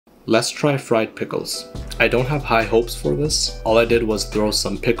Let's try fried pickles. I don't have high hopes for this. All I did was throw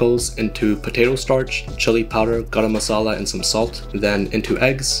some pickles into potato starch, chili powder, garam masala, and some salt, then into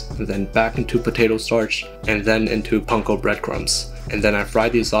eggs, then back into potato starch, and then into panko breadcrumbs. And then I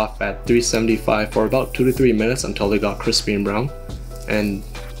fried these off at 375 for about 2 to 3 minutes until they got crispy and brown. And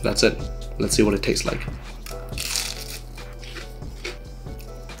that's it. Let's see what it tastes like.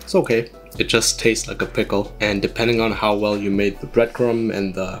 It's okay. It just tastes like a pickle, and depending on how well you made the breadcrumb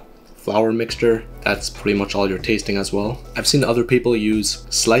and the flour mixture, that's pretty much all you're tasting as well. I've seen other people use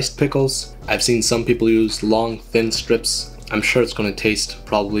sliced pickles. I've seen some people use long, thin strips. I'm sure it's going to taste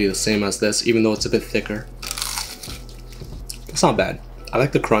probably the same as this, even though it's a bit thicker. It's not bad. I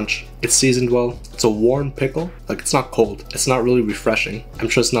like the crunch. It's seasoned well. It's a warm pickle. Like, it's not cold. It's not really refreshing. I'm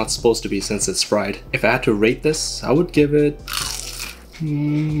sure it's not supposed to be since it's fried. If I had to rate this, I would give it a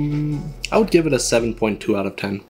 7.2 out of 10.